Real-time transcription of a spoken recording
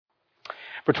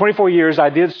For 24 years, I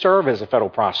did serve as a federal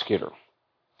prosecutor.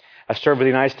 I served with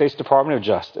the United States Department of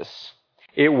Justice.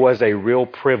 It was a real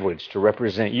privilege to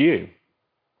represent you,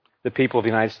 the people of the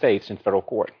United States, in federal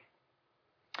court.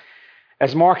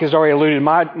 As Mark has already alluded,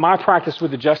 my practice with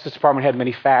the Justice Department had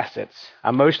many facets. I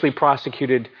mostly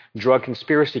prosecuted drug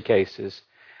conspiracy cases,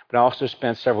 but I also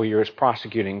spent several years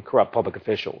prosecuting corrupt public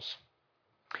officials.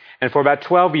 And for about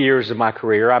 12 years of my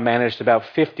career, I managed about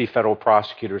 50 federal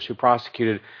prosecutors who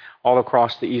prosecuted all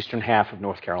across the eastern half of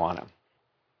North Carolina.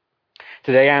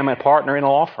 Today, I am a partner in a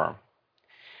law firm,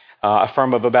 a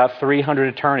firm of about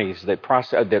 300 attorneys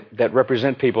that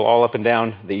represent people all up and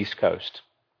down the East Coast.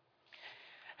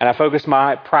 And I focus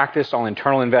my practice on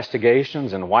internal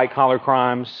investigations and white-collar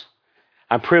crimes.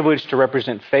 I'm privileged to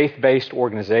represent faith-based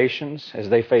organizations as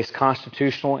they face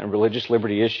constitutional and religious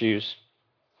liberty issues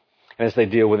and as they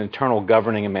deal with internal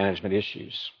governing and management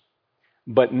issues.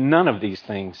 But none of these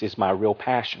things is my real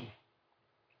passion.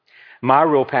 My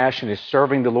real passion is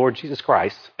serving the Lord Jesus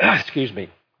Christ,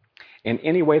 in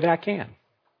any way that I can.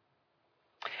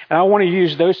 And I want to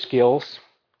use those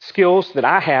skills that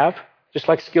I have, just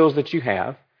like skills that you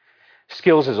have,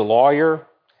 skills as a lawyer,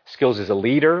 skills as a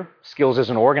leader, skills as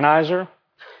an organizer.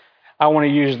 I want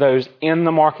to use those in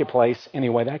the marketplace any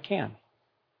way that I can.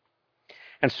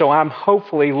 And so I'm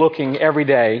hopefully looking every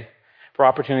day for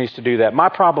opportunities to do that. My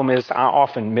problem is I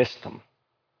often miss them.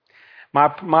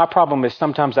 My problem is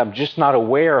sometimes I'm just not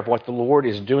aware of what the Lord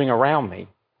is doing around me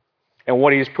and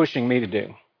what He is pushing me to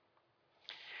do.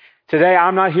 Today,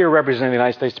 I'm not here representing the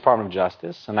United States Department of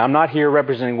Justice, and I'm not here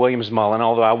representing Williams-Mullen,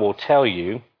 although I will tell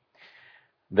you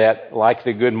that, like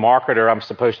the good marketer I'm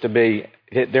supposed to be,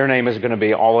 their name is going to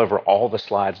be all over all the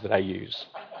slides that I use.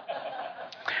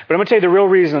 But I'm going to tell you the real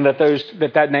reason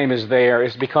that name is there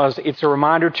is because it's a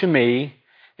reminder to me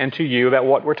and to you about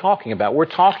what we're talking about. We're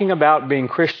talking about being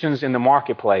Christians in the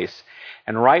marketplace.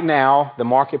 And right now, the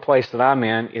marketplace that I'm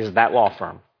in is that law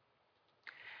firm.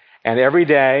 And every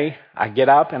day, I get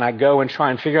up and I go and try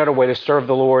and figure out a way to serve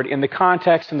the Lord in the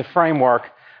context and the framework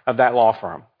of that law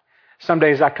firm. Some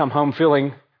days I come home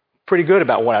feeling pretty good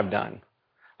about what I've done.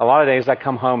 A lot of days I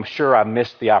come home sure I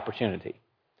missed the opportunity.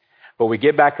 But we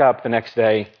get back up the next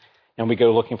day and we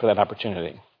go looking for that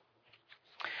opportunity.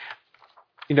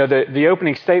 You know, the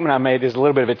opening statement I made is a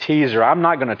little bit of a teaser. I'm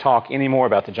not going to talk any more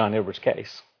about the John Edwards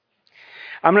case.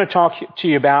 I'm going to talk to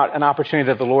you about an opportunity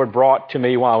that the Lord brought to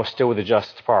me while I was still with the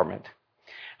Justice Department.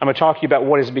 I'm going to talk to you about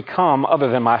what has become, other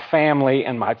than my family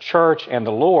and my church and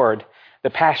the Lord, the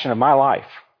passion of my life.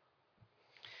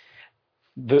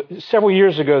 Several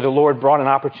years ago, the Lord brought an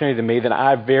opportunity to me that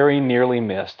I very nearly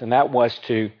missed, and that was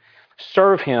to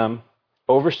serve Him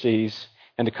overseas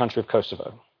in the country of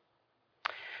Kosovo.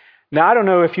 Now, I don't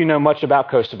know if you know much about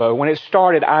Kosovo. When it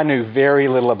started, I knew very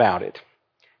little about it.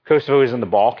 Kosovo is in the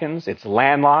Balkans. It's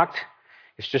landlocked.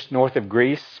 It's just north of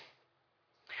Greece.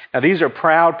 Now, these are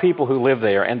proud people who live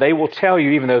there, and they will tell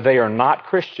you, even though they are not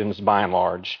Christians by and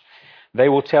large, they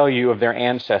will tell you of their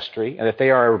ancestry and that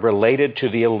they are related to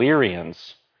the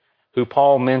Illyrians, who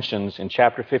Paul mentions in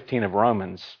chapter 15 of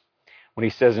Romans when he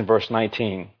says in verse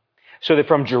 19, so that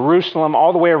from Jerusalem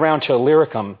all the way around to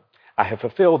Illyricum, I have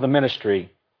fulfilled the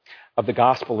ministry of the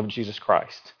gospel of Jesus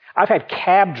Christ. I've had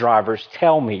cab drivers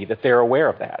tell me that they're aware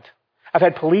of that. I've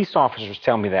had police officers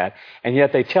tell me that, and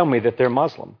yet they tell me that they're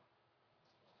Muslim.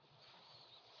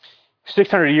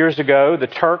 600 years ago, the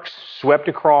Turks swept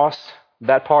across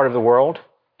that part of the world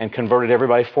and converted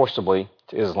everybody forcibly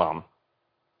to Islam.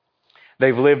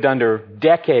 They've lived under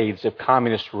decades of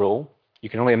communist rule. You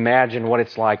can only imagine what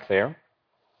it's like there.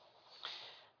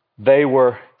 They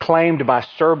were claimed by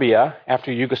Serbia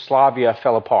after Yugoslavia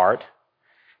fell apart.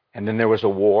 And then there was a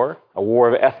war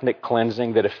of ethnic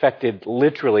cleansing that affected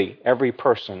literally every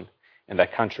person in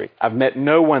that country. I've met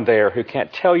no one there who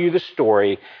can't tell you the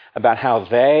story about how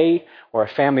they or a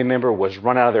family member was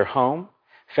run out of their home,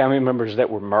 family members that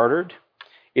were murdered.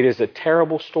 It is a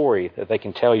terrible story that they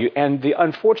can tell you. And the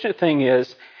unfortunate thing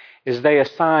is they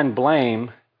assign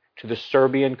blame to the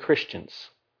Serbian Christians.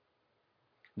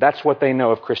 That's what they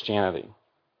know of Christianity.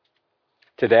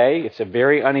 Today, it's a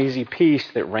very uneasy peace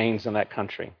that reigns in that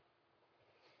country.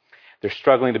 They're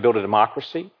struggling to build a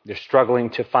democracy. They're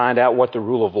struggling to find out what the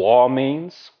rule of law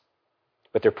means.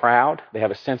 But they're proud. They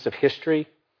have a sense of history.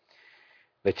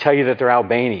 They tell you that they're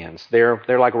Albanians. They're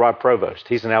like Rod Provost.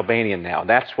 He's an Albanian now.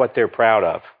 That's what they're proud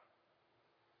of.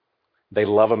 They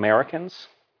love Americans,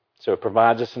 so it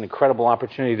provides us an incredible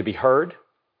opportunity to be heard.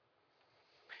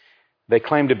 They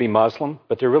claim to be Muslim,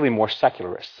 but they're really more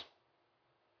secularists.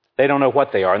 They don't know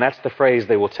what they are, and that's the phrase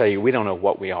they will tell you, we don't know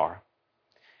what we are.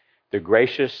 They're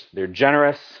gracious, they're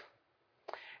generous,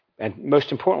 and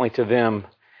most importantly to them,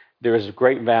 there is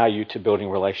great value to building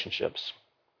relationships.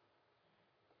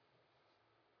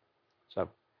 So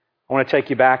I want to take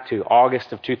you back to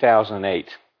August of 2008.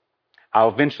 I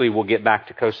eventually will get back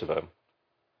to Kosovo.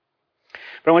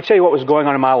 But I want to tell you what was going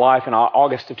on in my life in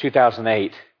August of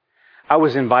 2008. I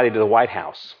was invited to the White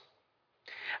House.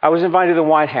 I was invited to the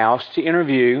White House to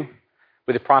interview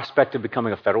with the prospect of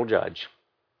becoming a federal judge.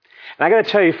 And I got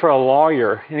to tell you, for a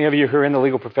lawyer, any of you who are in the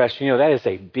legal profession, you know that is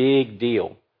a big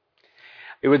deal.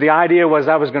 The idea was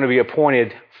I was going to be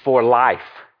appointed for life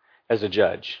as a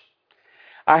judge.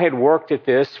 I had worked at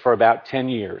this for about 10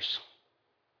 years.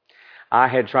 I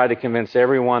had tried to convince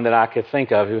everyone that I could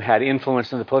think of who had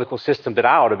influence in the political system that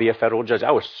I ought to be a federal judge.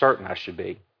 I was certain I should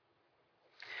be.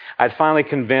 I'd finally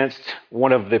convinced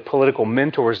one of the political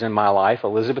mentors in my life,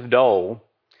 Elizabeth Dole,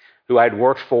 who I'd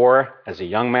worked for as a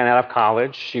young man out of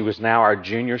college. She was now our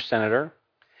junior senator.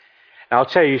 And I'll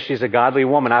tell you, she's a godly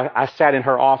woman. I sat in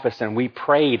her office and we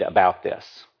prayed about this.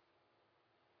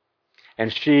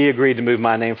 And she agreed to move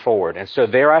my name forward. And so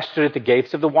there I stood at the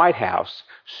gates of the White House,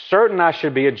 certain I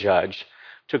should be a judge,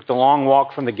 took the long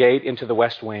walk from the gate into the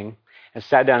West Wing, and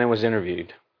sat down and was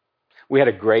interviewed. We had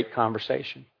a great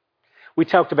conversation. We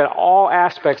talked about all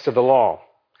aspects of the law.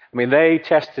 I mean, they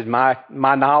tested my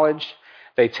knowledge.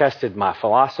 They tested my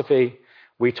philosophy.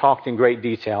 We talked in great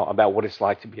detail about what it's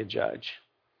like to be a judge.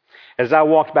 As I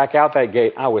walked back out that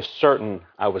gate, I was certain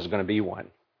I was going to be one.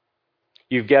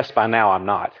 You've guessed by now I'm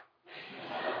not.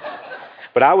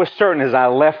 But I was certain as I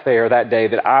left there that day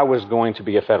that I was going to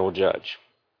be a federal judge.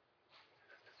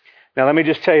 Now, let me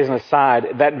just tell you as an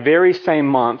aside, that very same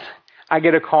month, I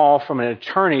get a call from an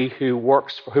attorney who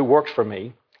works for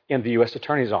me in the U.S.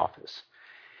 Attorney's Office.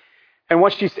 And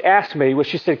what she asked me was,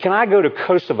 she said, can I go to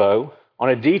Kosovo on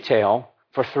a detail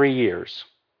for 3 years?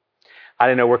 I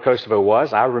didn't know where Kosovo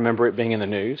was. I remember it being in the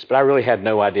news, but I really had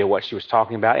no idea what she was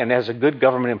talking about. And as a good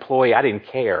government employee, I didn't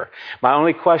care. My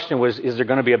only question was, is there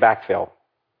going to be a backfill?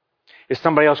 Is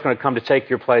somebody else going to come to take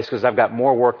your place because I've got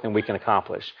more work than we can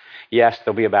accomplish? Yes,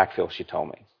 there'll be a backfill, she told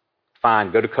me.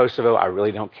 Fine, go to Kosovo. I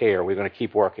really don't care. We're going to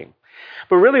keep working.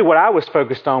 But really what I was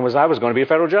focused on was I was going to be a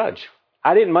federal judge.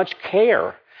 I didn't much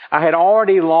care. I had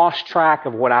already lost track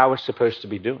of what I was supposed to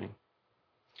be doing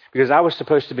because I was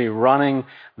supposed to be running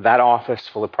that office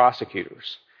full of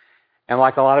prosecutors. And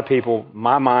like a lot of people,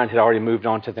 my mind had already moved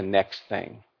on to the next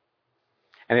thing.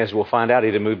 And as we'll find out,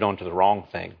 it had moved on to the wrong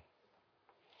thing.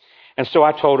 And so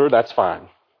I told her, that's fine.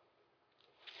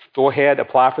 Go ahead,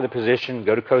 apply for the position,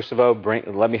 go to Kosovo,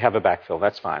 let me have a backfill.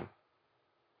 That's fine.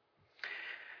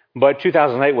 But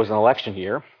 2008 was an election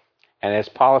year. And as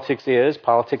politics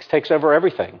takes over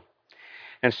everything.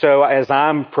 And so as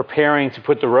I'm preparing to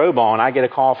put the robe on, I get a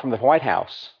call from the White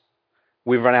House.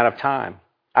 We've run out of time.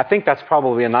 I think that's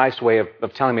probably a nice way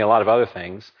of telling me a lot of other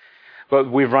things.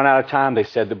 But we've run out of time. They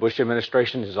said the Bush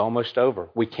administration is almost over.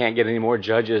 We can't get any more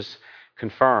judges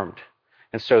confirmed.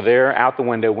 And so there, out the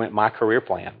window, went my career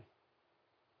plan.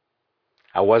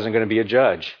 I wasn't going to be a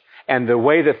judge. And the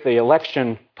way that the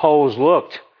election polls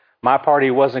looked, my party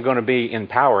wasn't going to be in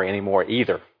power anymore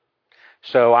either.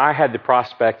 So I had the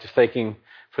prospect of thinking,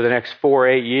 for the next 4 or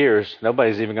 8 years,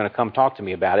 nobody's even going to come talk to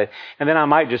me about it. And then I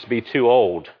might just be too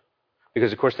old.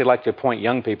 Because, of course, they like to appoint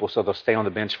young people so they'll stay on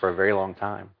the bench for a very long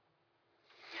time.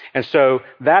 And so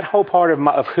that whole part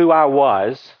of who I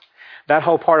was, that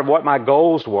whole part of what my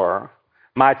goals were,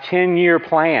 my 10-year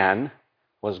plan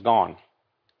was gone.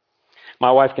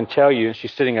 My wife can tell you,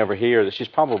 she's sitting over here, that she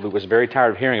probably was very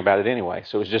tired of hearing about it anyway,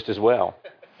 so it was just as well.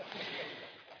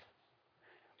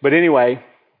 But anyway,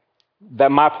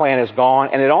 that my plan is gone,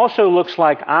 and it also looks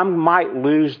like I might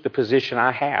lose the position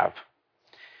I have.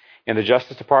 In the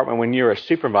Justice Department, when you're a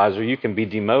supervisor, you can be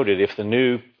demoted if the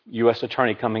new U.S.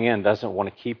 attorney coming in doesn't want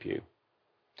to keep you.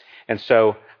 And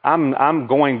so I'm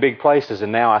going big places,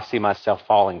 and now I see myself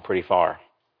falling pretty far.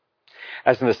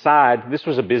 As an aside, this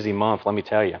was a busy month, let me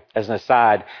tell you. As an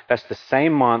aside, that's the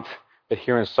same month that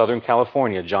here in Southern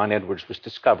California, John Edwards was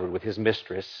discovered with his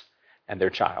mistress and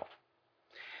their child.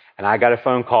 And I got a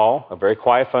phone call, a very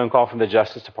quiet phone call from the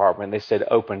Justice Department, and they said,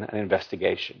 open an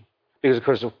investigation. Because, of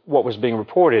course, what was being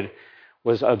reported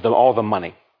was all the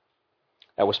money.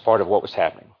 That was part of what was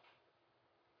happening.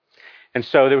 And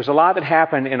so there was a lot that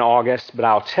happened in August, but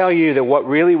I'll tell you that what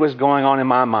really was going on in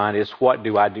my mind is, what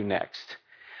do I do next?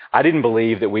 I didn't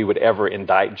believe that we would ever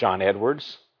indict John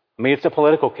Edwards. I mean, it's a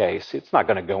political case. It's not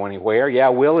going to go anywhere. Yeah,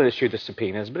 we'll issue the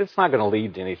subpoenas, but it's not going to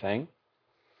lead to anything.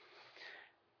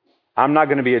 I'm not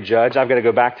going to be a judge. I've got to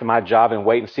go back to my job and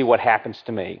wait and see what happens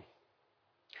to me.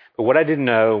 But what I didn't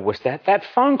know was that that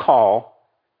phone call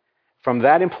from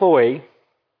that employee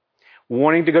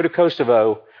wanting to go to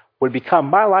Kosovo would become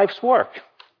my life's work.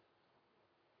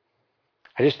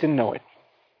 I just didn't know it.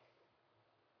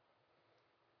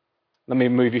 Let me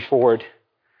move you forward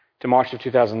to March of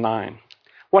 2009.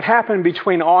 What happened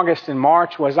between August and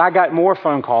March was I got more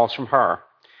phone calls from her.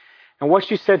 And what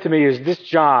she said to me is, this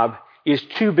job is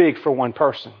too big for one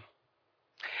person.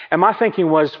 And my thinking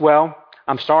was, well,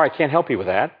 I'm sorry, I can't help you with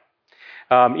that.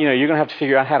 You're going to have to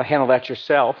figure out how to handle that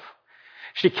yourself.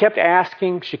 She kept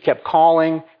asking, she kept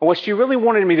calling. And what she really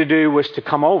wanted me to do was to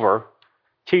come over,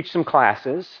 teach some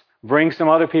classes, bring some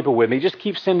other people with me, just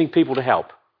keep sending people to help.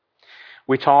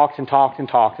 We talked and talked and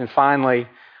talked, and finally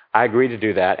I agreed to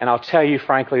do that. And I'll tell you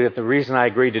frankly that the reason I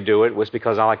agreed to do it was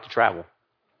because I like to travel.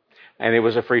 And it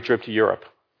was a free trip to Europe.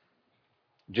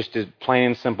 Just as plain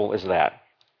and simple as that.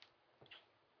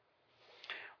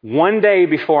 One day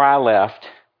before I left,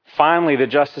 finally the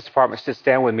Justice Department sits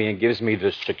down with me and gives me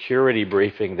the security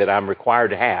briefing that I'm required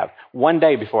to have one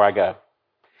day before I go.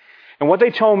 And what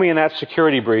they told me in that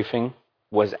security briefing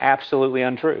was absolutely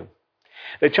untrue.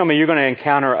 They told me you're going to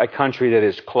encounter a country that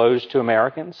is closed to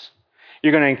Americans.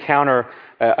 You're going to encounter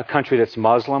a country that's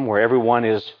Muslim, where everyone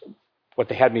is, what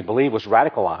they had me believe, was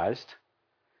radicalized.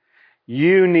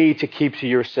 You need to keep to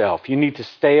yourself. You need to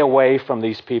stay away from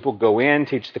these people. Go in,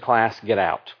 teach the class, get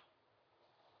out.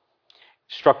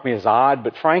 Struck me as odd,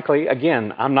 but frankly,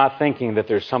 again, I'm not thinking that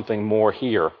there's something more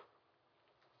here.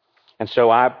 And so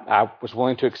I was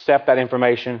willing to accept that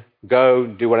information, go,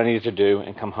 do what I needed to do,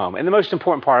 and come home. And the most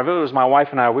important part of it was my wife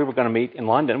and I, we were going to meet in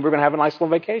London. We were going to have a nice little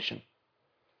vacation.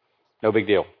 No big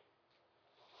deal.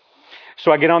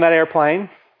 So I get on that airplane.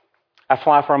 I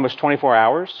fly for almost 24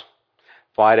 hours,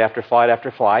 flight after flight after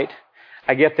flight.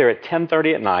 I get there at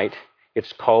 10:30 at night.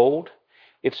 It's cold.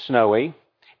 It's snowy.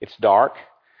 It's dark.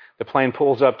 The plane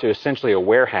pulls up to essentially a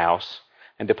warehouse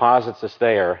and deposits us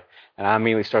there. And I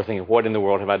immediately start thinking, what in the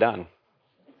world have I done?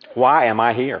 Why am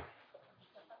I here?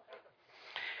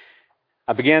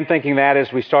 I began thinking that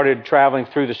as we started traveling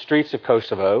through the streets of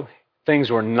Kosovo.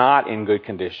 Things were not in good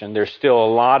condition. There's still a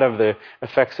lot of the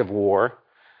effects of war.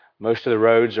 Most of the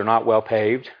roads are not well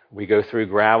paved. We go through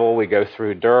gravel. We go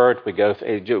through dirt.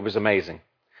 It was amazing.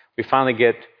 We finally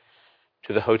get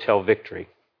to the Hotel Victory.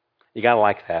 You got to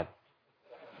like that.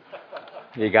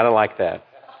 You got to like that.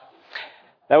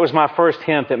 That was my first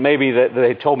hint that maybe that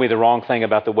they told me the wrong thing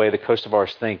about the way the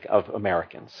Kosovars think of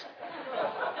Americans.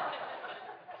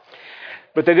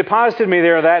 But they deposited me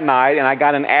there that night, and I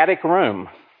got an attic room.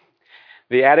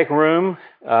 The attic room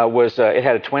it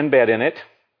had a twin bed in it.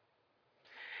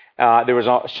 There was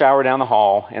a shower down the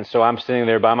hall, and so I'm sitting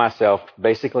there by myself,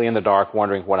 basically in the dark,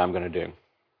 wondering what I'm going to do.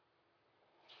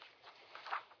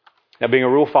 Now, being a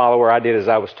rule follower, I did as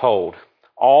I was told.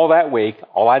 All that week,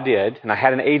 all I did, and I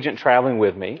had an agent traveling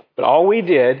with me, but all we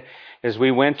did is we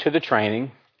went to the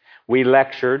training, we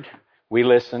lectured, we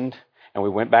listened, and we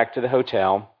went back to the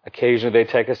hotel. Occasionally they'd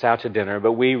take us out to dinner,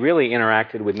 but we really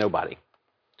interacted with nobody.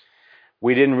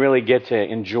 We didn't really get to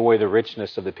enjoy the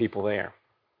richness of the people there.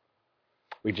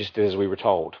 We just did as we were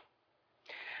told.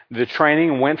 The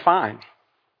training went fine.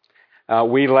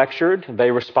 We lectured,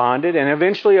 they responded, and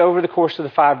eventually over the course of the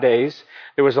 5 days,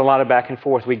 there was a lot of back and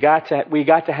forth. We got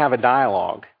to have a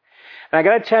dialogue. And I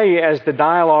got to tell you, as the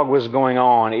dialogue was going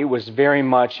on, it was very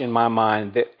much in my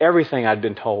mind that everything I'd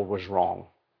been told was wrong.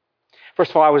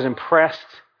 First of all, I was impressed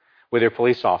with their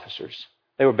police officers.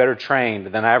 They were better trained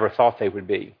than I ever thought they would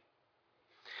be.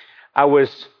 I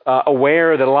was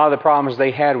aware that a lot of the problems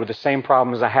they had were the same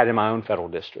problems I had in my own federal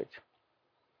district.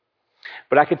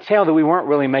 But I could tell that we weren't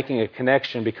really making a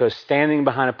connection because standing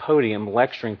behind a podium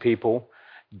lecturing people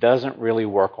doesn't really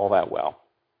work all that well.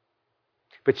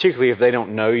 Particularly if they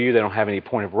don't know you, they don't have any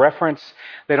point of reference,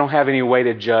 they don't have any way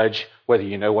to judge whether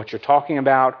you know what you're talking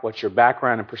about, what your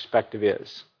background and perspective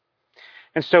is.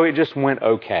 And so it just went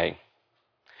okay.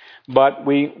 But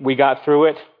we got through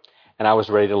it, and I was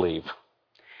ready to leave.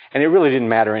 And it really didn't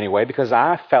matter anyway because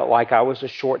I felt like I was a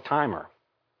short timer.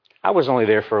 I was only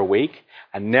there for a week.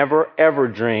 I never, ever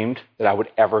dreamed that I would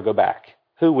ever go back.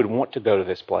 Who would want to go to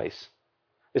this place?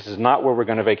 This is not where we're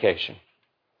going to vacation.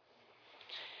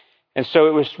 And so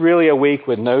it was really a week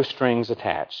with no strings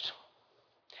attached.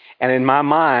 And in my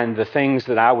mind, the things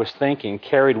that I was thinking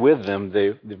carried with them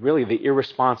the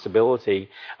irresponsibility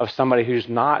of somebody who's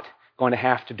not going to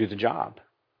have to do the job.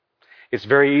 It's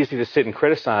very easy to sit and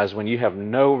criticize when you have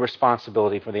no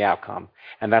responsibility for the outcome.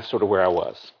 And that's sort of where I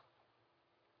was.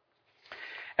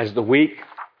 As the week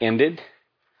ended,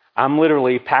 I'm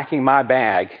literally packing my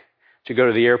bag to go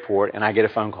to the airport, and I get a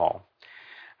phone call.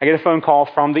 I get a phone call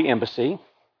from the embassy.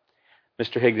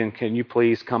 Mr. Higdon, can you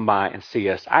please come by and see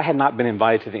us? I had not been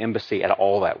invited to the embassy at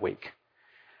all that week.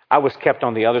 I was kept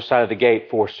on the other side of the gate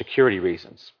for security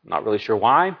reasons. Not really sure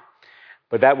why,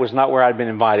 But that was not where I'd been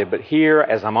invited. But here,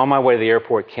 as I'm on my way to the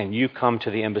airport, can you come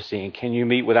to the embassy and can you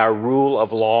meet with our rule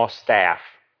of law staff?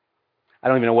 I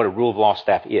don't even know what a rule of law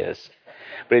staff is,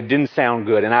 but it didn't sound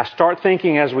good. And I start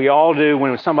thinking, as we all do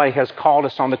when somebody has called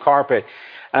us on the carpet,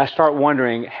 and I start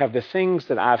wondering, have the things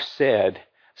that I've said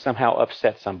somehow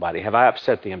upset somebody? Have I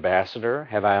upset the ambassador?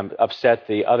 Have I upset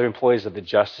the other employees of the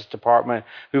Justice Department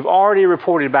who've already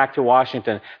reported back to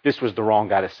Washington this was the wrong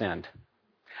guy to send?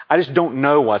 I just don't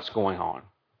know what's going on.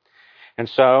 And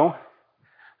so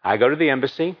I go to the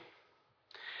embassy.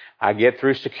 I get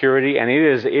through security, and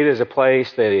it is a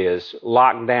place that is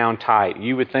locked down tight.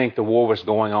 You would think the war was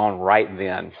going on right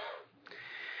then.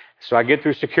 So I get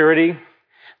through security.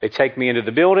 They take me into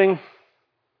the building.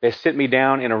 They sit me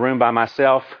down in a room by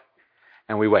myself,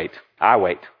 and we wait. I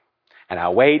wait. And I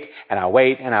wait, and I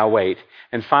wait, and I wait.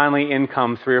 And finally in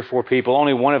come 3 or 4 people,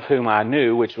 only one of whom I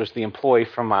knew, which was the employee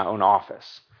from my own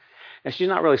office. And she's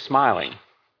not really smiling.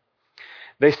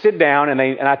 They sit down, and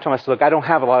I told myself, look, I don't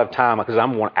have a lot of time because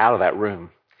I'm out of that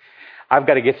room. I've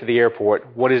got to get to the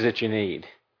airport. What is it you need?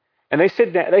 And they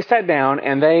sat down,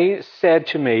 and they said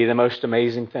to me the most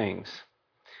amazing things.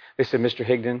 They said, Mr.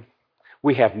 Higdon,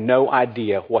 we have no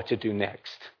idea what to do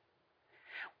next.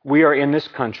 We are in this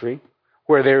country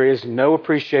where there is no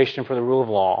appreciation for the rule of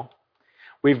law.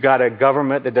 We've got a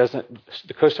government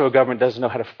the Kosovo government doesn't know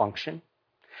how to function.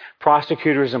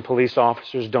 Prosecutors and police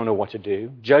officers don't know what to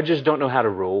do. Judges don't know how to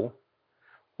rule.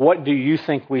 What do you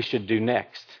think we should do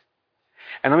next?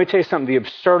 And let me tell you something, the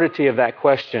absurdity of that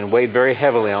question weighed very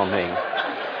heavily on me.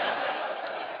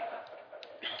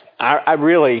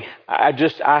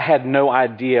 I had no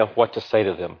idea what to say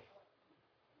to them.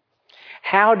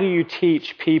 How do you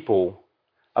teach people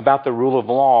about the rule of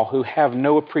law who have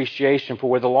no appreciation for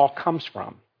where the law comes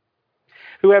from?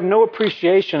 Who have no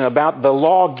appreciation about the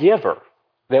lawgiver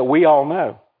that we all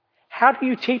know? How do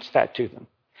you teach that to them?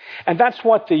 And that's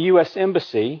what the U.S.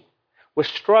 Embassy was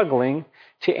struggling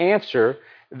to answer.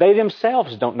 They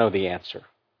themselves don't know the answer.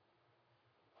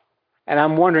 And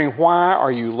I'm wondering, why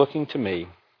are you looking to me?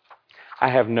 I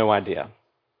have no idea.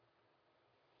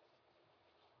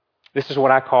 This is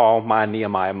what I call my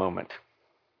Nehemiah moment.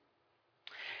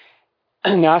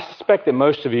 Now, I suspect that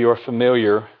most of you are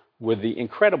familiar with the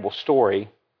incredible story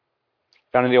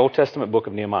found in the Old Testament book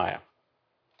of Nehemiah.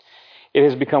 It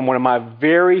has become one of my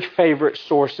very favorite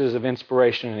sources of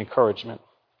inspiration and encouragement.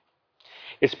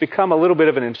 It's become a little bit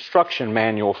of an instruction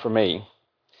manual for me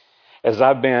as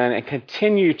I've been and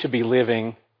continue to be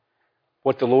living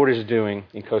what the Lord is doing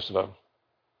in Kosovo.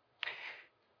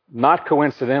 Not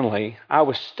coincidentally, I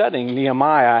was studying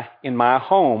Nehemiah in my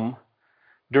home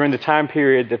during the time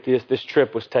period that this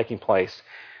trip was taking place.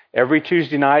 Every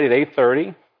Tuesday night at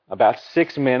 8:30, about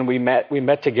 6 men, we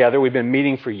met together. We've been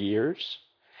meeting for years.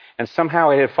 And somehow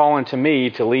it had fallen to me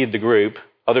to lead the group.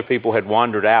 Other people had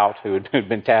wandered out who had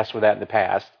been tasked with that in the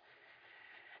past.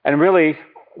 And really,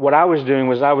 what I was doing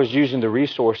was I was using the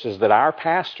resources that our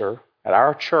pastor at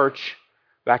our church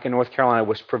back in North Carolina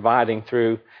was providing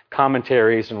through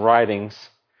commentaries and writings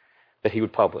that he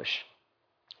would publish.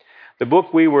 The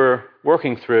book we were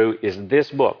working through is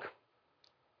this book,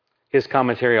 his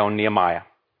commentary on Nehemiah.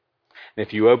 And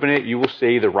if you open it, you will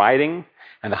see the writing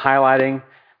and the highlighting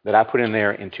that I put in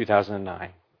there in 2009.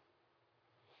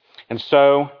 And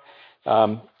so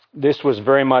this was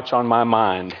very much on my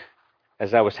mind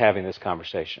as I was having this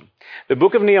conversation. The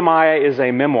book of Nehemiah is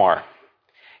a memoir.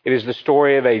 It is the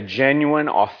story of a genuine,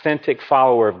 authentic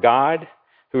follower of God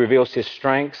who reveals his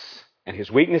strengths and his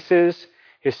weaknesses,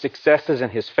 his successes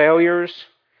and his failures.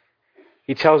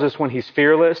 He tells us when he's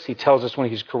fearless. He tells us when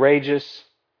he's courageous.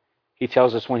 He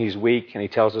tells us when he's weak, and he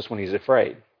tells us when he's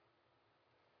afraid.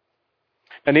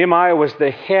 Now, Nehemiah was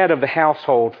the head of the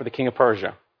household for the king of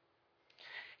Persia.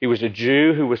 He was a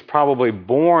Jew who was probably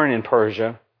born in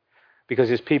Persia because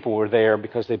his people were there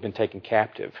because they'd been taken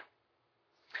captive.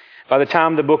 By the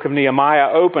time the book of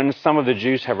Nehemiah opens, some of the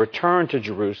Jews have returned to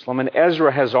Jerusalem, and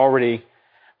Ezra has already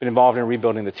been involved in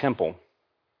rebuilding the temple.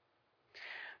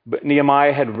 But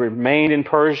Nehemiah had remained in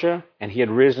Persia, and he had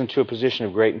risen to a position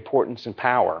of great importance and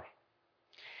power.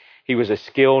 He was a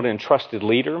skilled and trusted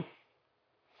leader.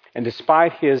 And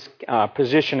despite his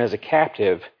position as a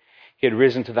captive, he had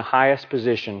risen to the highest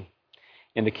position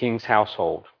in the king's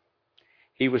household.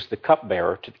 He was the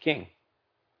cupbearer to the king.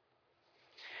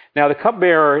 Now, the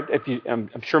cupbearer,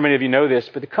 I'm sure many of you know this,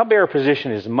 but the cupbearer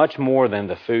position is much more than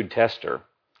the food tester.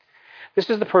 This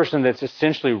is the person that's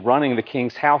essentially running the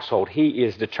king's household. He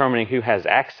is determining who has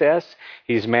access.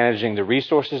 He's managing the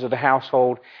resources of the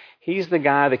household. He's the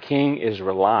guy the king is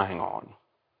relying on.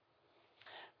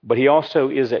 But he also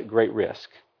is at great risk.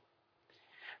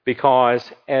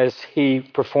 Because as he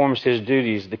performs his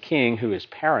duties, the king, who is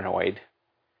paranoid,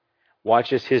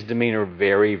 watches his demeanor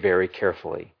very, very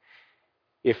carefully.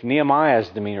 If Nehemiah's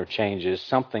demeanor changes,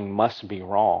 something must be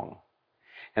wrong.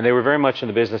 And they were very much in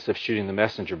the business of shooting the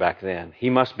messenger back then. He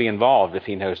must be involved if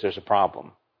he knows there's a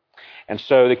problem. And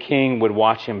so the king would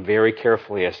watch him very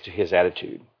carefully as to his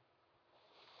attitude.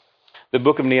 The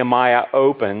book of Nehemiah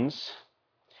opens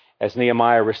as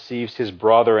Nehemiah receives his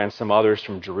brother and some others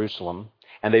from Jerusalem.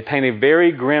 And they paint a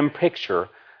very grim picture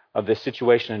of the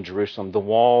situation in Jerusalem. The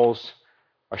walls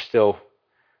are still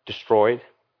destroyed.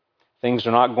 Things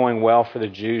are not going well for the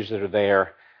Jews that are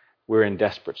there. We're in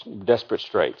desperate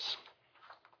straits.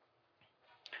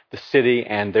 The city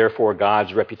and therefore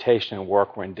God's reputation and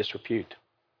work were in disrepute.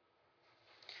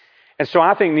 And so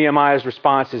I think Nehemiah's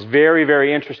response is very,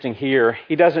 very interesting here.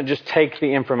 He doesn't just take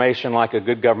the information like a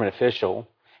good government official.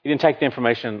 He didn't take the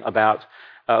information about,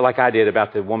 like I did,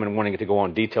 about the woman wanting to go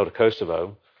on detail to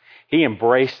Kosovo. He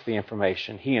embraced the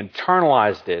information. He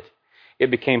internalized it. It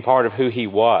became part of who he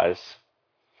was.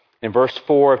 In verse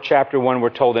 4 of chapter 1, we're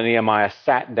told that Nehemiah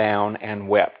sat down and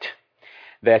wept,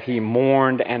 that he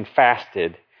mourned and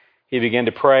fasted. He began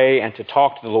to pray and to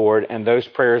talk to the Lord, and those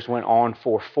prayers went on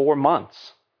for 4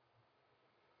 months.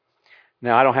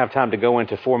 Now, I don't have time to go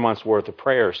into 4 months' worth of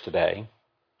prayers today,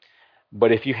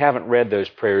 but if you haven't read those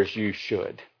prayers, you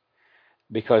should,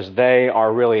 because they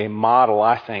are really a model,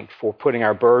 I think, for putting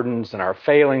our burdens and our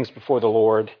failings before the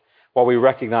Lord while we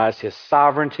recognize His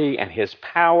sovereignty and His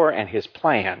power and His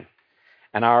plan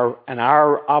and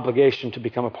our obligation to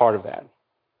become a part of that.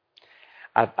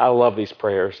 I love these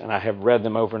prayers, and I have read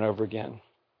them over and over again.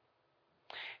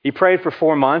 He prayed for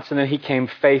 4 months, and then he came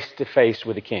face to face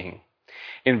with the king.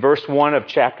 In verse 1 of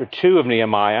chapter 2 of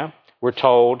Nehemiah, we're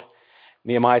told,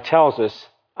 Nehemiah tells us,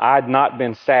 I had not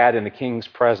been sad in the king's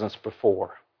presence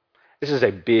before. This is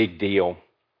a big deal.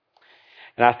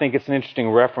 And I think it's an interesting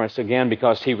reference, again,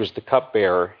 because he was the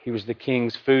cupbearer. He was the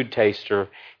king's food taster.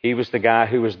 He was the guy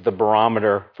who was the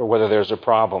barometer for whether there's a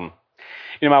problem.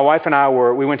 You know, my wife and I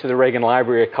we went to the Reagan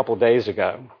Library a couple of days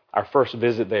ago, our first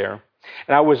visit there.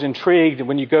 And I was intrigued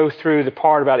when you go through the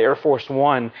part about Air Force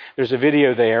One, there's a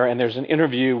video there, and there's an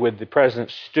interview with the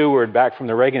President's steward back from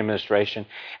the Reagan administration.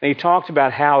 And he talked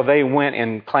about how they went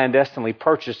and clandestinely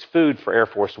purchased food for Air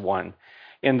Force One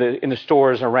in the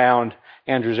stores around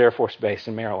Andrews Air Force Base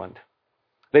in Maryland.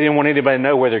 They didn't want anybody to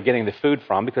know where they're getting the food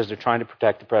from because they're trying to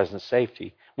protect the President's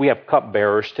safety. We have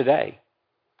cupbearers today.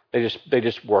 They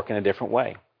just work in a different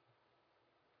way.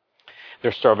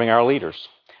 They're serving our leaders.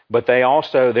 But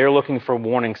they're looking for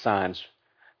warning signs.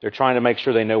 They're trying to make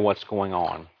sure they know what's going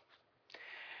on.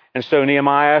 And so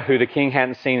Nehemiah, who the king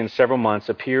hadn't seen in several months,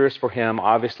 appears for him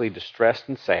obviously distressed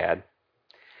and sad.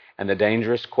 And the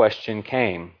dangerous question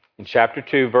came. In chapter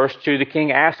 2, verse 2, the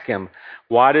king asked him,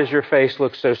 why does your face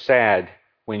look so sad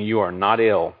when you are not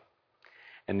ill?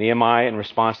 And Nehemiah, in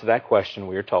response to that question,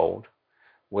 we are told,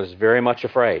 was very much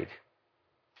afraid.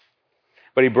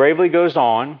 But he bravely goes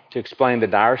on to explain the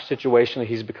dire situation that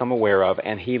he's become aware of,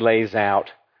 and he lays out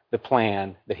the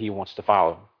plan that he wants to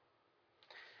follow.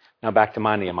 Now back to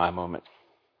my Nehemiah moment.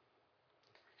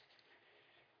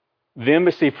 The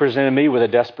embassy presented me with a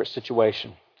desperate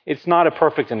situation. It's not a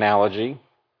perfect analogy.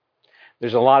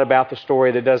 There's a lot about the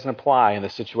story that doesn't apply in the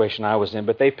situation I was in,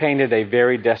 but they painted a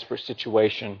very desperate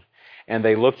situation, and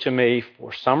they looked to me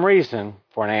for some reason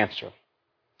for an answer.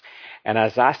 And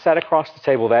as I sat across the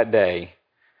table that day,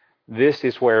 this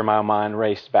is where my mind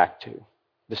raced back to.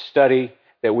 The study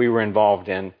that we were involved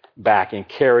in back in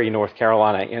Cary, North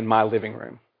Carolina, in my living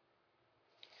room.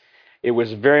 It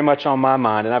was very much on my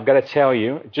mind, and I've got to tell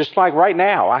you, just like right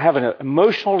now, I have an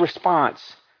emotional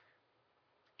response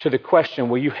to the question,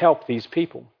 will you help these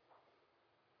people?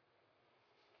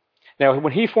 Now,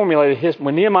 when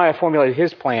Nehemiah formulated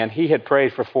his plan, he had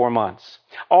prayed for 4 months.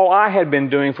 All I had been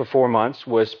doing for 4 months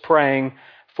was praying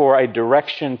for a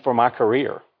direction for my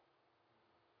career.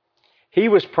 He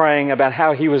was praying about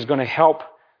how he was going to help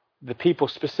the people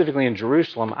specifically in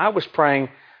Jerusalem. I was praying,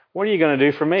 what are you going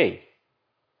to do for me?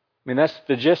 I mean, that's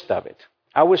the gist of it.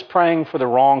 I was praying for the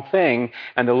wrong thing,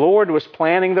 and the Lord was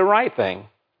planning the right thing.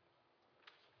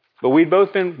 But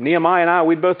Nehemiah and I,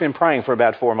 we'd both been praying for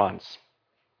about 4 months.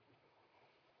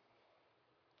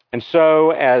 And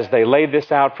so, as they laid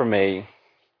this out for me,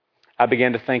 I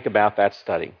began to think about that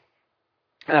study.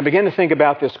 And I began to think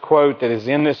about this quote that is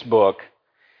in this book.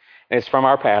 And it's from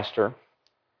our pastor.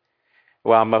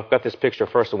 Well, I've got this picture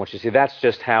first I want you to see. That's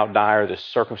just how dire the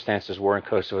circumstances were in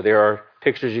Kosovo. There are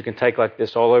pictures you can take like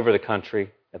this all over the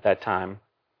country at that time.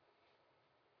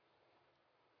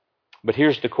 But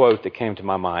here's the quote that came to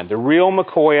my mind. The real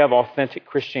McCoy of authentic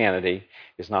Christianity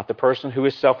is not the person who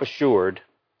is self-assured,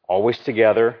 always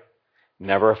together,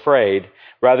 never afraid.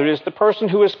 Rather, it is the person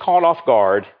who is caught off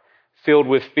guard, filled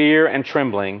with fear and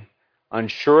trembling,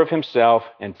 unsure of himself,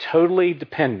 and totally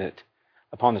dependent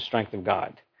upon the strength of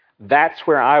God. That's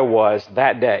where I was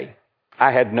that day.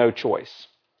 I had no choice.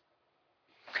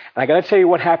 And I got to tell you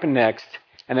what happened next.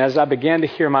 And as I began to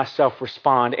hear myself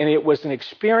respond, and it was an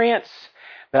experience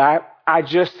that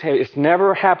it's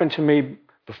never happened to me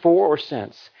before or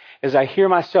since, as I hear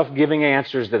myself giving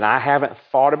answers that I haven't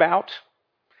thought about,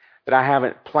 that I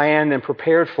haven't planned and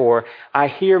prepared for, I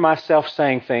hear myself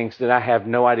saying things that I have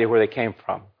no idea where they came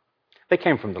from. They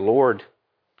came from the Lord.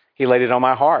 He laid it on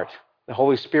my heart. The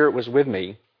Holy Spirit was with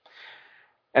me.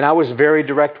 And I was very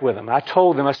direct with them. I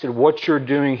told them, I said, what you're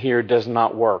doing here does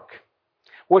not work.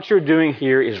 What you're doing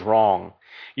here is wrong.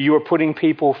 You are putting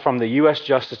people from the U.S.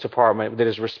 Justice Department that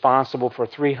is responsible for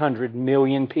 300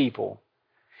 million people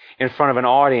in front of an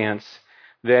audience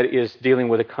that is dealing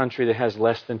with a country that has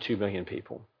less than 2 million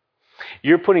people.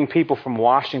 You're putting people from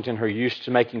Washington who are used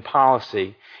to making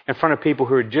policy in front of people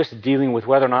who are just dealing with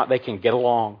whether or not they can get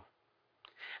along.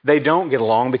 They don't get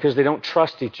along because they don't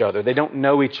trust each other. They don't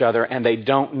know each other, and they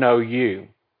don't know you.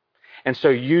 And so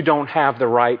you don't have the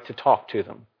right to talk to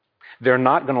them. They're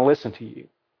not going to listen to you.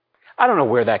 I don't know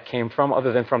where that came from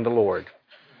other than from the Lord.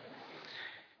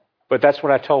 But that's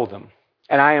what I told them.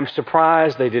 And I am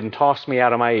surprised they didn't toss me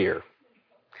out of my ear.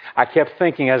 I kept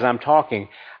thinking as I'm talking,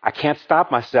 I can't stop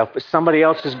myself, but somebody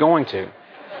else is going to.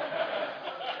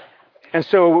 And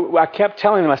so I kept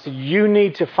telling them, I said, you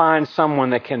need to find someone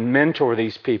that can mentor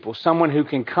these people, someone who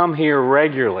can come here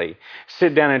regularly,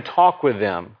 sit down and talk with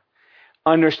them,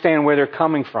 understand where they're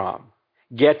coming from,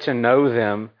 get to know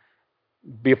them,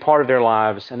 be a part of their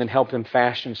lives, and then help them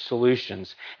fashion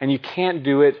solutions. And you can't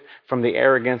do it from the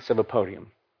arrogance of a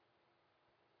podium.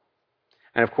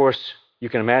 And of course, you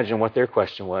can imagine what their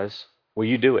question was. Will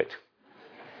you do it?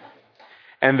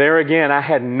 And there again, I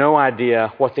had no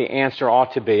idea what the answer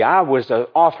ought to be. I was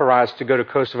authorized to go to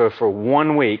Kosovo for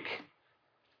 1 week.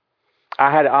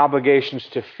 I had obligations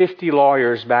to 50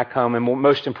 lawyers back home, and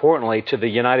most importantly, to the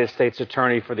United States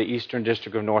Attorney for the Eastern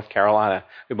District of North Carolina,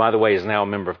 who, by the way, is now a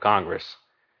member of Congress.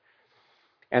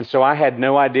 And so I had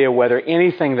no idea whether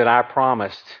anything that I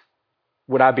promised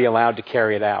would I be allowed to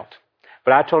carry it out.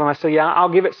 But I told him, I said, yeah, I'll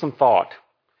give it some thought.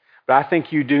 But I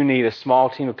think you do need a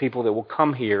small team of people that will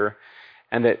come here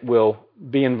and that will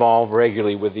be involved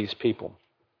regularly with these people.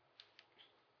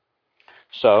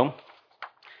 So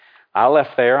I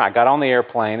left there. I got on the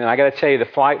airplane. And I got to tell you, the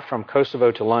flight from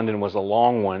Kosovo to London was a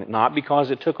long one, not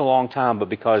because it took a long time, but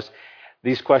because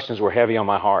these questions were heavy on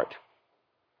my heart.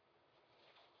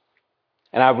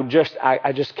 And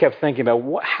I just kept thinking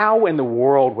about how in the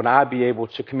world would I be able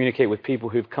to communicate with people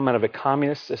who've come out of a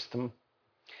communist system,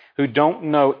 who don't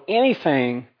know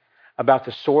anything about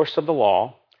the source of the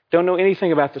law, don't know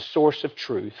anything about the source of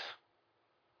truth.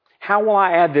 How will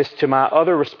I add this to my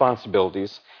other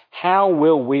responsibilities? How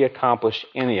will we accomplish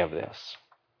any of this?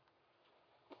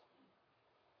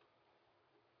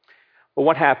 Well,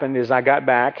 what happened is I got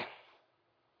back.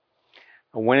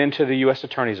 I went into the U.S.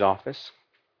 Attorney's office,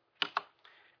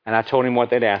 and I told him what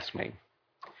they'd asked me.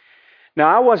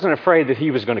 Now, I wasn't afraid that he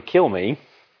was going to kill me,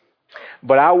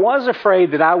 but I was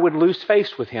afraid that I would lose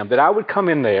face with him, that I would come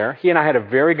in there. He and I had a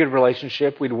very good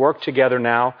relationship. We'd worked together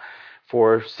now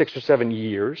for 6 or 7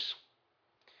 years.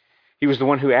 He was the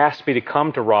one who asked me to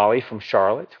come to Raleigh from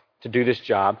Charlotte to do this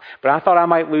job. But I thought I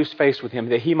might lose face with him,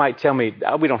 that he might tell me,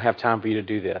 we don't have time for you to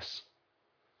do this.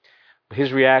 But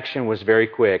his reaction was very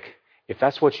quick. If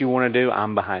that's what you want to do,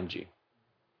 I'm behind you.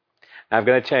 Now, I've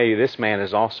got to tell you, this man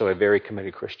is also a very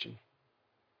committed Christian.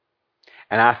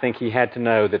 And I think he had to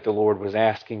know that the Lord was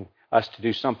asking us to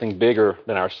do something bigger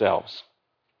than ourselves.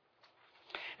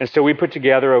 And so we put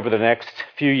together over the next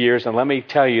few years, and let me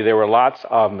tell you, there were lots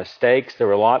of mistakes, there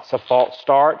were lots of false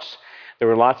starts, there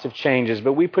were lots of changes,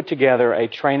 but we put together a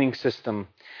training system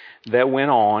that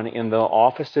went on in the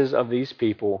offices of these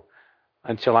people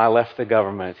until I left the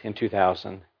government in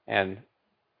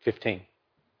 2015.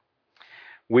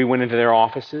 We went into their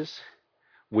offices,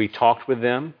 we talked with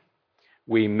them,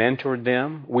 we mentored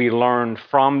them, we learned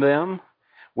from them,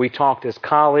 we talked as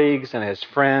colleagues and as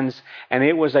friends, and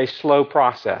it was a slow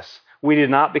process. We did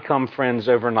not become friends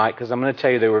overnight, because I'm going to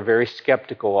tell you, they were very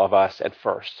skeptical of us at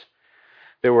first.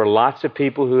 There were lots of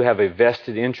people who have a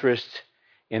vested interest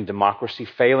in democracy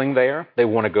failing there. They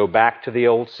want to go back to the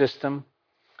old system.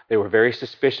 They were very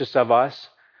suspicious of us.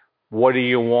 What do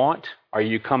you want? Are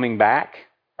you coming back?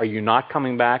 Are you not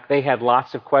coming back? They had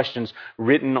lots of questions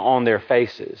written on their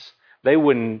faces. They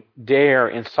wouldn't dare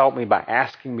insult me by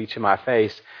asking me to my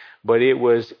face, but it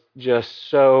was just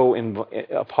so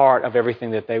a part of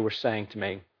everything that they were saying to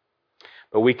me.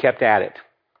 But we kept at it.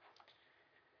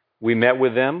 We met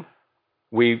with them.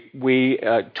 We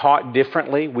taught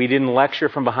differently. We didn't lecture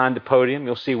from behind the podium.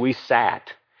 You'll see we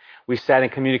sat. We sat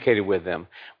and communicated with them.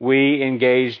 We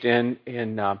engaged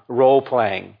in role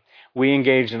playing. We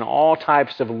engaged in all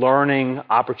types of learning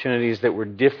opportunities that were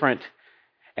different.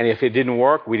 And if it didn't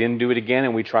work, we didn't do it again,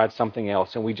 and we tried something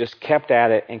else. And we just kept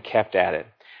at it and kept at it.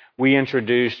 We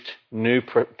introduced new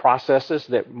processes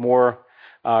that more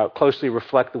closely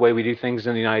reflect the way we do things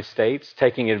in the United States,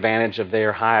 taking advantage of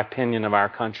their high opinion of our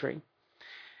country.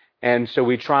 And so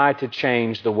we tried to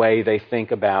change the way they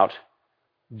think about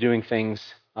doing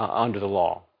things under the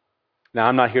law. Now,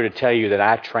 I'm not here to tell you that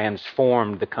I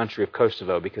transformed the country of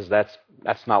Kosovo, because that's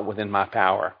not within my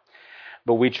power.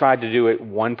 But we tried to do it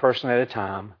one person at a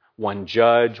time, one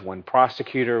judge, one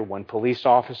prosecutor, one police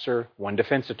officer, one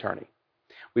defense attorney.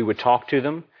 We would talk to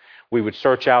them. We would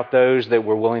search out those that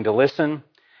were willing to listen.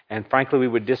 And frankly, we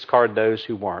would discard those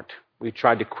who weren't. We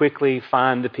tried to quickly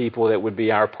find the people that would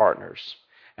be our partners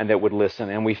and that would listen.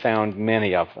 And we found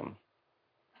many of them.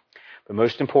 But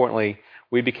most importantly,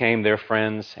 we became their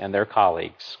friends and their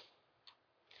colleagues.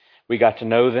 We got to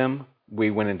know them.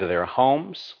 We went into their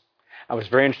homes. I was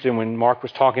very interested when Mark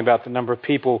was talking about the number of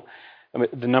people,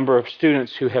 the number of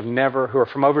students who are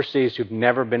from overseas who've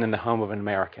never been in the home of an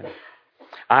American.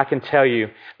 I can tell you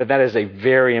that is a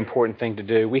very important thing to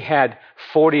do. We had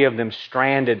 40 of them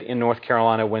stranded in North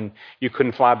Carolina when you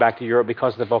couldn't fly back to Europe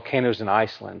because of the volcanoes in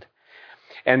Iceland.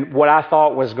 And what I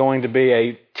thought was going to be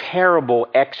a terrible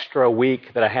extra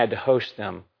week that I had to host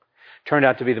them turned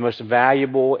out to be the most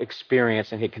valuable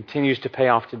experience, and it continues to pay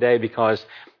off today because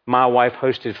my wife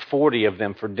hosted 40 of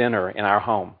them for dinner in our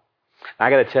home. I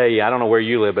got to tell you, I don't know where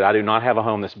you live, but I do not have a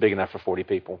home that's big enough for 40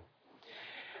 people.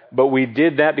 But we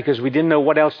did that because we didn't know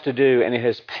what else to do, and it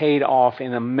has paid off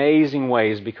in amazing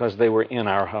ways because they were in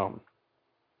our home.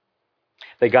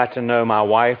 They got to know my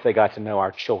wife. They got to know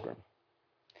our children.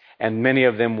 And many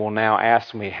of them will now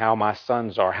ask me how my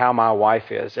sons are, how my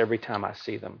wife is, every time I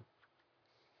see them.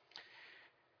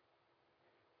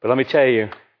 But let me tell you,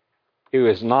 it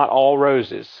was not all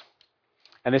roses.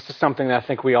 And this is something that I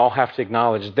think we all have to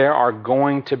acknowledge. There are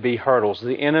going to be hurdles.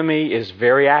 The enemy is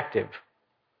very active.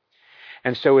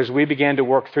 And so as we began to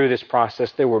work through this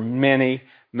process, there were many,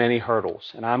 many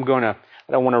hurdles. And I don't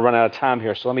want to run out of time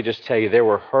here, so let me just tell you, there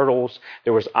were hurdles.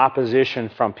 There was opposition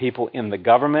from people in the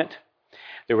government.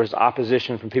 There was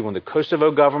opposition from people in the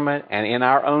Kosovo government and in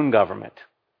our own government.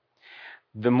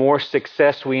 The more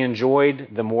success we enjoyed,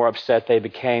 the more upset they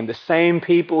became. The same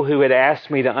people who had asked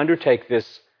me to undertake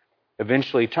this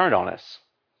eventually turned on us.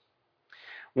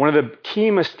 One of the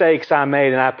key mistakes I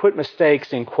made, and I put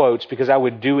mistakes in quotes because I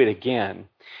would do it again,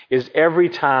 is every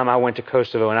time I went to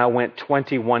Kosovo, and I went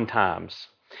 21 times,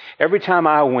 every time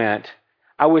I went,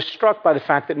 I was struck by the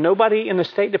fact that nobody in the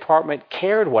State Department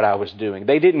cared what I was doing.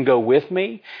 They didn't go with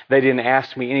me. They didn't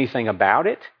ask me anything about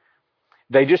it.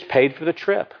 They just paid for the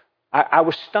trip. I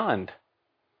was stunned.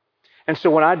 And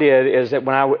so what I did is that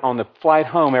on the flight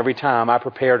home every time, I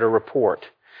prepared a report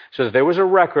so that there was a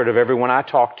record of everyone I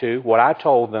talked to, what I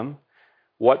told them,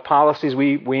 what policies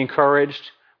we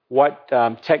encouraged, what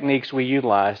techniques we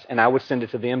utilized, and I would send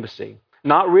it to the embassy,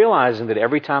 not realizing that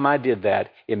every time I did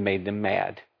that, it made them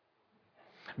mad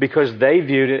because they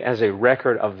viewed it as a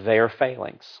record of their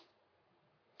failings.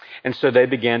 And so they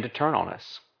began to turn on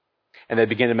us. And they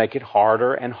began to make it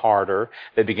harder and harder.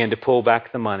 They began to pull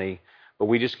back the money. But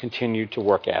we just continued to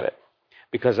work at it.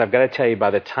 Because I've got to tell you, by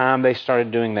the time they started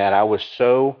doing that, I was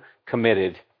so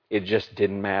committed, it just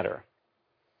didn't matter.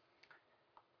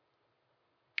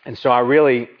 And so I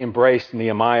really embraced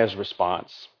Nehemiah's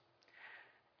response.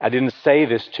 I didn't say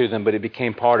this to them, but it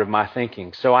became part of my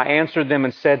thinking. So I answered them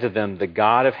and said to them, "The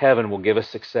God of heaven will give us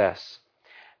success.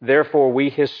 Therefore, we,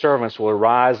 his servants, will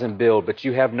arise and build, but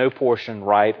you have no portion,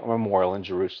 right, or memorial in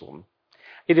Jerusalem."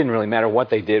 It didn't really matter what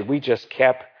they did. We just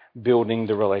kept building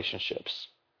the relationships.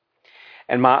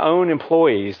 And my own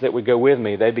employees that would go with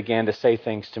me, they began to say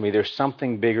things to me. There's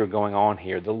something bigger going on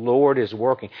here. The Lord is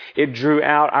working. It drew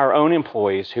out our own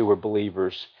employees who were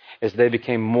believers as they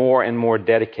became more and more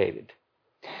dedicated.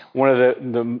 One of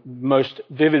the most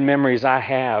vivid memories I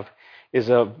have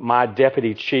is of my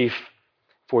deputy chief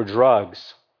for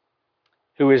drugs,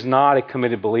 who is not a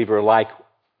committed believer like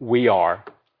we are.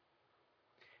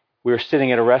 We were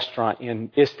sitting at a restaurant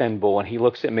in Istanbul, and he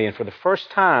looks at me, and for the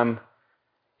first time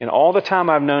in all the time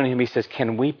I've known him, he says,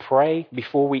 "Can we pray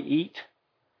before we eat?"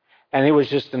 And it was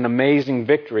just an amazing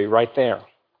victory right there.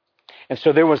 And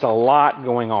so there was a lot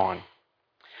going on.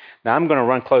 Now, I'm going to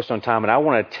run close on time, and I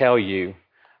want to tell you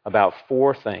about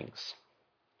 4 things,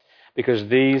 because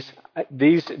these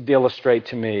illustrate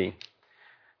to me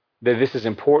that this is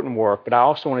important work, but I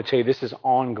also want to tell you this is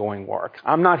ongoing work.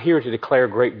 I'm not here to declare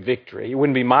great victory. It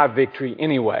wouldn't be my victory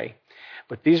anyway.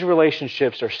 But these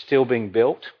relationships are still being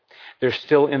built. They're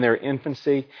still in their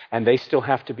infancy, and they still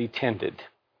have to be tended.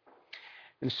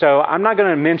 And so I'm not going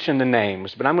to mention the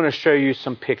names, but I'm going to show you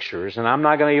some pictures, and I'm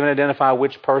not going to even identify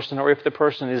which person or if the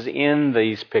person is in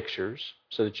these pictures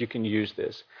so that you can use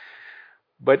this.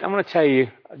 But I'm going to tell you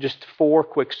just 4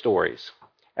 quick stories.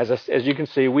 As you can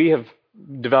see, we have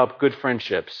developed good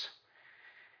friendships.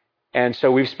 And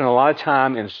so we've spent a lot of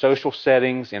time in social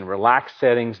settings, in relaxed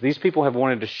settings. These people have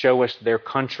wanted to show us their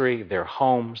country, their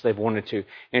homes. They've wanted to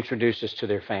introduce us to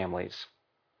their families.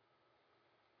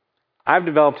 I've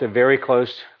developed a very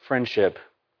close friendship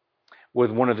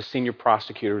with one of the senior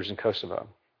prosecutors in Kosovo.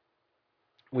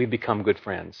 We've become good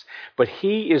friends. But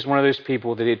he is one of those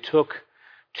people that it took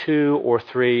 2 or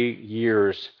 3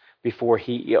 years before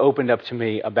he opened up to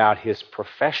me about his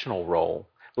professional role,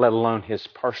 let alone his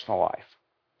personal life.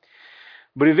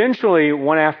 But eventually,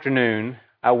 one afternoon,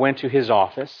 I went to his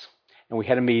office, and we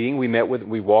had a meeting.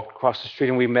 We walked across the street,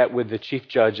 and we met with the chief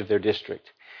judge of their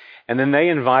district. And then they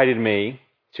invited me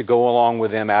to go along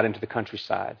with them out into the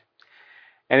countryside.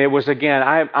 And it was, again,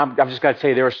 I've just got to tell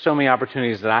you, there are so many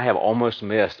opportunities that I have almost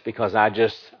missed because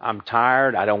I'm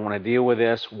tired, I don't want to deal with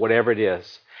this, whatever it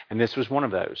is. And this was one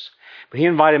of those. But he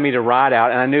invited me to ride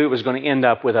out, and I knew it was going to end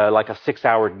up with a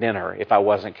 6-hour dinner if I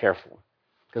wasn't careful,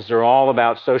 because they're all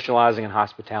about socializing and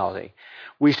hospitality.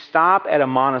 We stop at a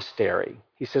monastery.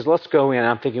 He says, let's go in.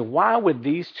 I'm thinking, why would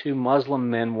these 2 Muslim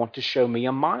men want to show me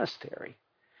a monastery?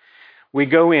 We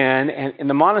go in, and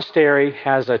the monastery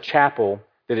has a chapel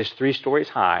that is 3 stories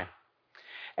high,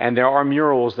 and there are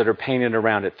murals that are painted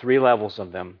around it, 3 levels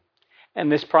of them. And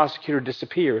this prosecutor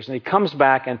disappears, and he comes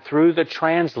back, and through the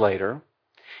translator,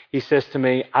 he says to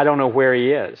me, I don't know where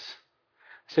he is.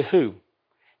 I said, who?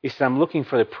 He said, I'm looking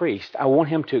for the priest. I want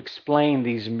him to explain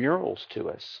these murals to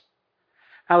us.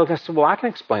 I said, well, I can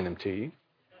explain them to you.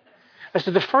 I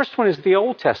said, the first one is the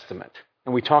Old Testament,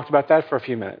 and we talked about that for a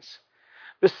few minutes.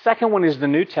 The second one is the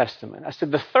New Testament. I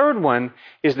said, the third one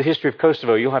is the history of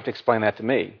Kosovo. You'll have to explain that to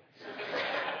me.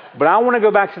 But I want to go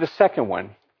back to the second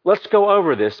one. Let's go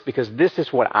over this because this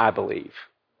is what I believe.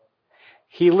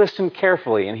 He listened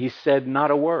carefully and he said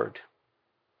not a word.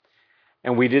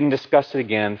 And we didn't discuss it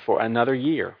again for another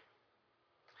year.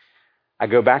 I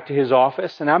go back to his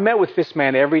office, and I met with this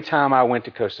man every time I went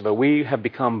to Kosovo. We have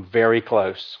become very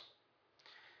close.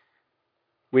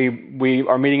 We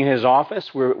are meeting in his office.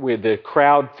 The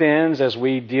crowd thins as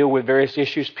we deal with various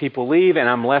issues. People leave, and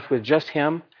I'm left with just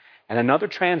him and another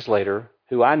translator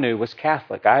who I knew was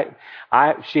Catholic.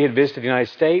 She had visited the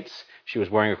United States. She was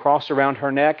wearing a cross around her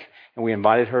neck, and we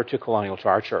invited her to Colonial, to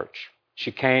our church.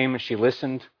 She came, she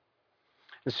listened.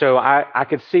 And so I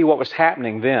could see what was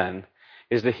happening then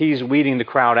is that he's weeding the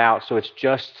crowd out, so it's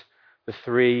just the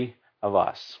 3 of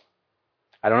us.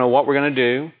 I don't know what we're going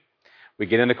to do. We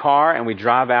get in the car and we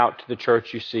drive out to the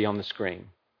church you see on the screen.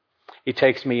 He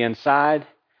takes me inside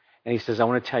and he says, I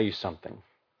want to tell you something.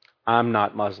 I'm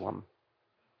not Muslim.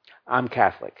 I'm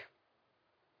Catholic.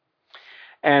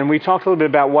 And we talked a little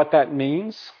bit about what that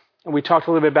means. And we talked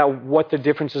a little bit about what the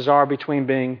differences are between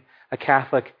being a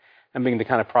Catholic and being the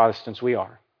kind of Protestants we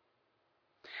are.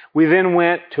 We then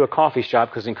went to a coffee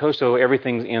shop because in Kosovo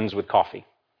everything ends with coffee.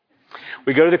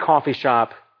 We go to the coffee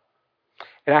shop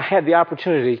and I had the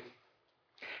opportunity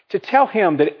to tell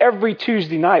him that every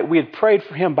Tuesday night we had prayed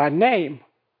for him by name.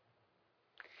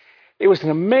 It was an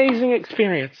amazing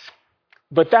experience,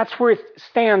 but that's where it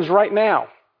stands right now.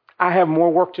 I have more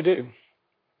work to do.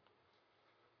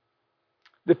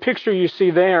 The picture you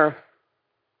see there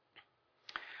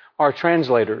are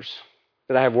translators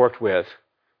that I have worked with.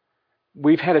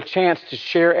 We've had a chance to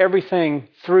share everything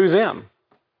through them.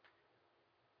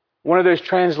 One of those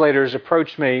translators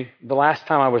approached me the last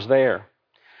time I was there.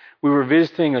 We were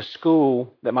visiting a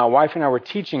school that my wife and I were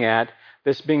teaching at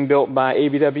that's being built by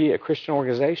ABW, a Christian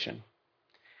organization.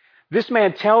 This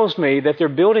man tells me that they're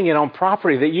building it on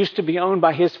property that used to be owned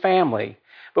by his family,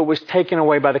 but was taken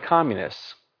away by the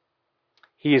communists.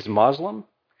 He is Muslim,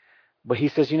 but he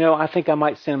says, I think I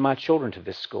might send my children to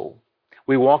this school.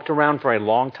 We walked around for a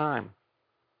long time.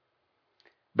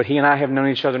 But he and I have known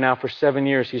each other now for 7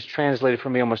 years. He's translated for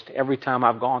me almost every time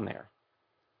I've gone there.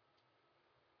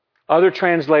 Other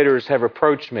translators have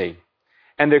approached me,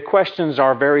 and their questions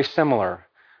are very similar.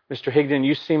 Mr. Higdon,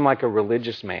 you seem like a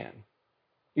religious man.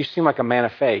 You seem like a man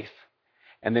of faith.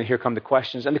 And then here come the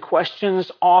questions. And the questions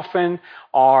often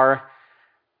are,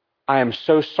 I am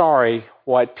so sorry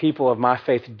what people of my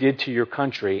faith did to your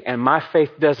country, and my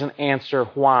faith doesn't answer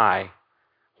why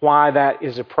that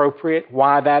is appropriate,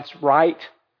 why that's right.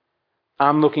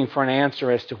 I'm looking for an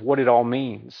answer as to what it all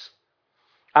means.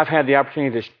 I've had the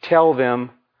opportunity to tell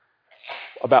them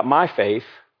about my faith.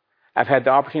 I've had the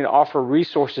opportunity to offer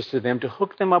resources to them, to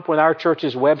hook them up with our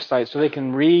church's website so they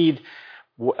can read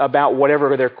about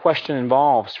whatever their question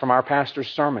involves from our pastor's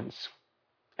sermons.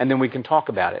 And then we can talk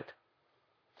about it.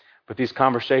 But these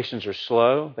conversations are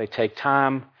slow, they take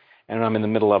time, and I'm in the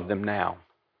middle of them now.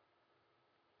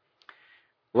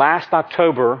 Last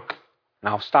October, and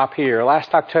I'll stop here,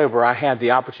 last October I had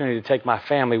the opportunity to take my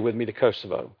family with me to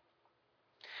Kosovo.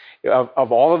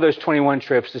 Of all of those 21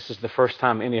 trips, this is the first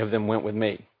time any of them went with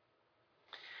me.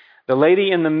 The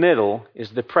lady in the middle is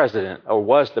the president, or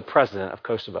was the president of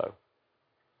Kosovo.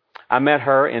 I met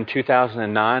her in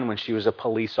 2009 when she was a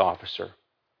police officer.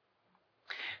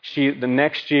 She, the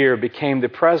next year, became the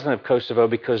president of Kosovo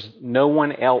because no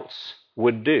one else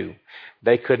would do.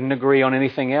 They couldn't agree on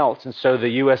anything else, and so the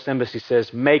U.S. Embassy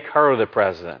says, make her the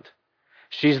president.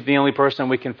 She's the only person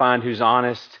we can find who's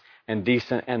honest and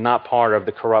decent and not part of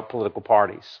the corrupt political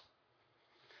parties.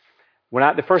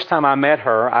 The first time I met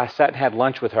her, I sat and had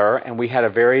lunch with her, and we had a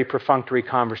very perfunctory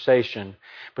conversation.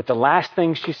 But the last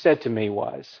thing she said to me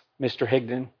was, Mr.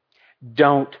 Higdon,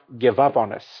 don't give up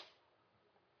on us.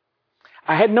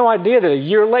 I had no idea that a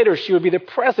year later she would be the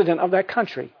president of that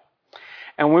country.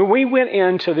 And when we went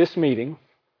into this meeting,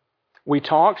 we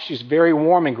talked. She's very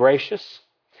warm and gracious.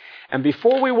 And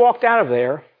before we walked out of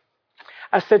there,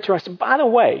 I said to her, by the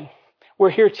way, we're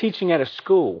here teaching at a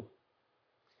school.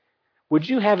 Would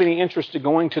you have any interest in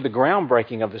going to the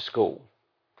groundbreaking of the school?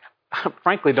 I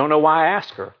frankly don't know why I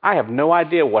asked her. I have no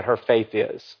idea what her faith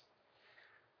is.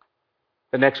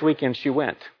 The next weekend she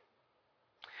went.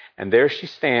 And there she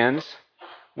stands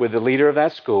with the leader of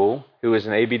that school, who is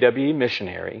an ABWE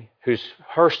missionary,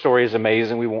 her story is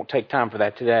amazing. We won't take time for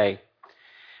that today.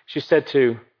 She said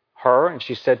to her, and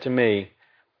she said to me,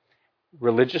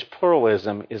 religious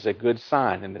pluralism is a good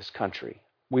sign in this country.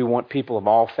 We want people of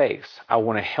all faiths. I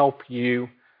want to help you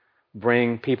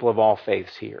bring people of all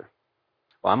faiths here.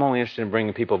 Well, I'm only interested in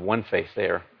bringing people of one faith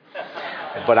there.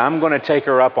 But I'm going to take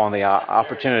her up on the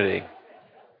opportunity.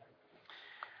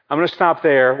 I'm going to stop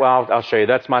there. Well, I'll show you.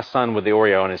 That's my son with the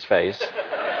Oreo on his face.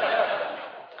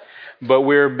 But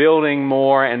we're building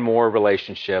more and more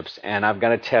relationships. And I've got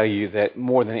to tell you that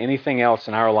more than anything else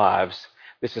in our lives,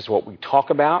 this is what we talk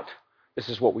about. This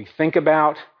is what we think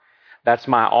about. That's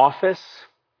my office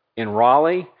in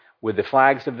Raleigh with the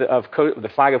flags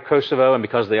the flag of Kosovo, and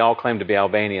because they all claim to be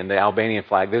Albanian, the Albanian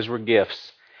flag. Those were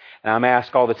gifts. And I'm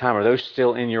asked all the time, are those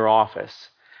still in your office?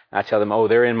 And I tell them,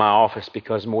 they're in my office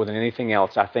because more than anything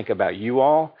else, I think about you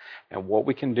all and what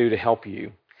we can do to help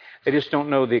you. They just don't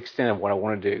know the extent of what I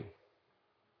want to do.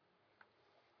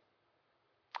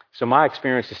 So my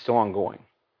experience is still ongoing.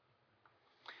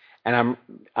 And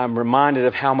I'm reminded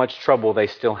of how much trouble they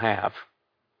still have.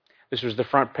 This was the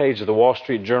front page of the Wall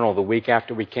Street Journal the week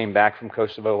after we came back from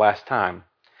Kosovo last time.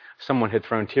 Someone had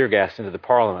thrown tear gas into the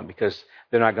parliament because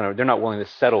they're not willing to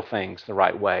settle things the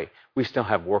right way. We still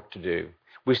have work to do.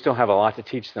 We still have a lot to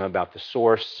teach them about the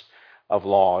source of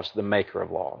laws, the maker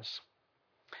of laws.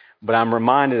 But I'm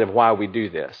reminded of why we do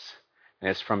this, and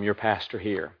it's from your pastor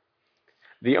here.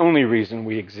 The only reason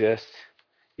we exist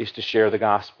is to share the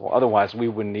gospel. Otherwise, we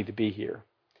wouldn't need to be here.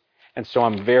 And so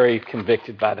I'm very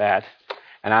convicted by that.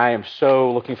 And I am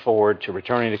so looking forward to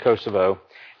returning to Kosovo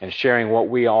and sharing what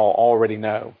we all already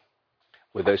know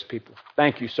with those people.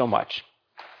 Thank you so much.